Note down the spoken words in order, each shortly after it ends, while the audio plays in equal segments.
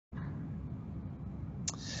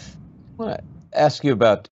want to ask you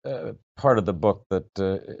about part of the book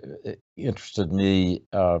that interested me,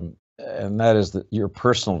 and that is your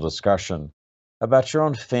personal discussion about your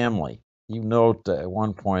own family. You note at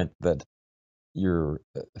one point that your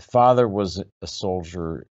father was a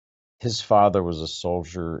soldier, his father was a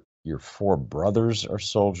soldier, your four brothers are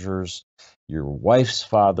soldiers, your wife's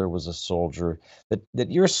father was a soldier,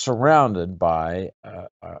 that you're surrounded by a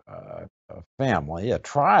family, a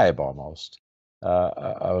tribe almost,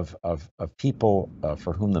 of people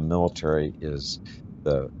for whom the military is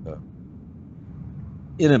the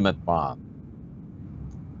intimate bond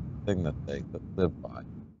thing that they live by.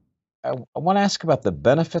 I want to ask about the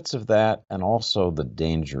benefits of that and also the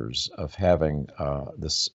dangers of having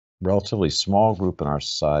this relatively small group in our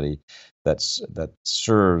society that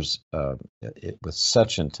serves it with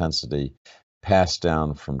such intensity, passed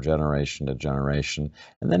down from generation to generation.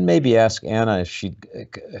 And then maybe ask Anna if she'd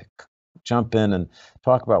jump in and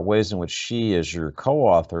talk about ways in which she, as your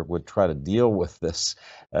co-author, would try to deal with this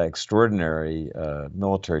extraordinary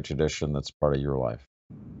military tradition that's part of your life.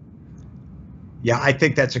 Yeah, I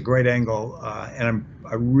think that's a great angle, and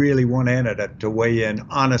I really want Anna to weigh in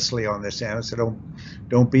honestly on this, Anna. So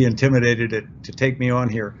don't be intimidated to take me on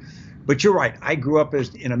here. But you're right. I grew up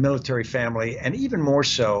in a military family, and even more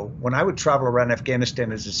so when I would travel around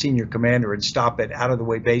Afghanistan as a senior commander and stop at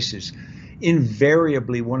out-of-the-way bases.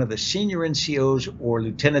 Invariably, one of the senior NCOs or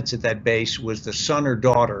lieutenants at that base was the son or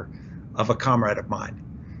daughter of a comrade of mine.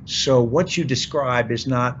 So what you describe is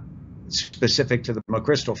not specific to the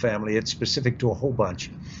McChrystal family, it's specific to a whole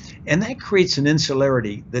bunch. And that creates an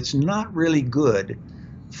insularity that's not really good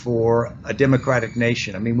for a democratic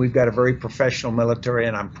nation. I mean, we've got a very professional military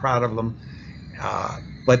and I'm proud of them.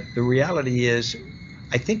 But the reality is,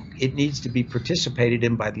 I think it needs to be participated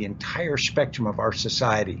in by the entire spectrum of our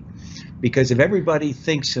society. Because if everybody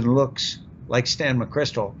thinks and looks like Stan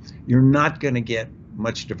McChrystal, you're not going to get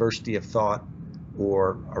much diversity of thought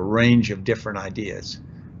or a range of different ideas.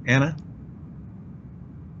 Anna?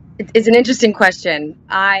 It's an interesting question.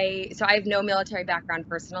 So I have no military background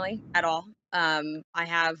personally at all.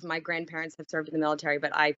 My grandparents have served in the military,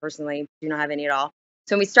 but I personally do not have any at all.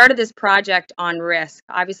 So when we started this project on risk,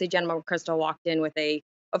 obviously General McChrystal walked in with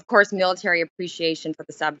of course, military appreciation for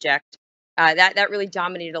the subject. That really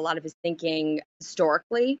dominated a lot of his thinking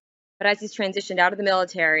historically. But as he's transitioned out of the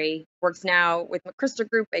military, works now with McChrystal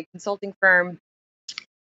Group, a consulting firm,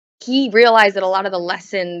 he realized that a lot of the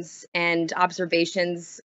lessons and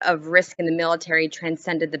observations of risk in the military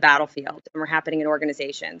transcended the battlefield and were happening in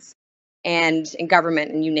organizations and in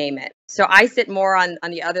government and you name it. So I sit more on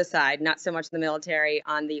the other side, not so much in the military,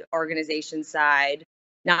 on the organization side,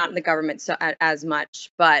 not in the government as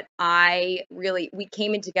much. But we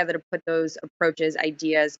came in together to put those approaches,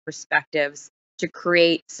 ideas, perspectives to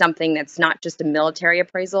create something that's not just a military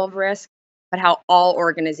appraisal of risk, but how all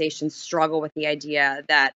organizations struggle with the idea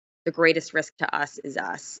that the greatest risk to us is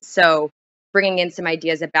us. So bringing in some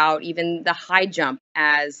ideas about even the high jump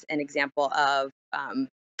as an example of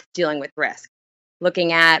dealing with risk,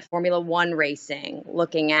 looking at Formula One racing,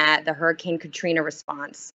 looking at the Hurricane Katrina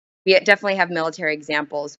response. We definitely have military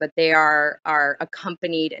examples, but they are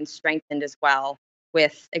accompanied and strengthened as well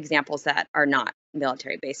with examples that are not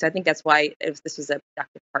military based. So I think that's why this was a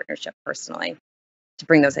productive partnership personally to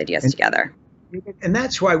bring those ideas together. And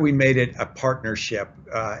that's why we made it a partnership.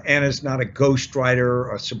 Anna's not a ghostwriter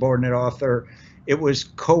or a subordinate author. It was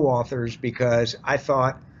co-authors because I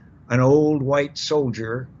thought an old white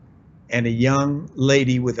soldier and a young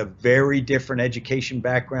lady with a very different education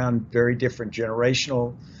background, very different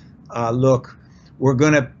generational look, we're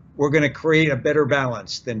gonna create a better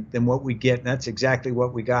balance than what we get, and that's exactly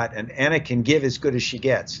what we got. And Anna can give as good as she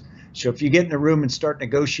gets. So if you get in a room and start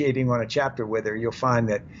negotiating on a chapter with her, you'll find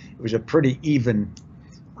that it was a pretty even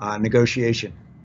negotiation.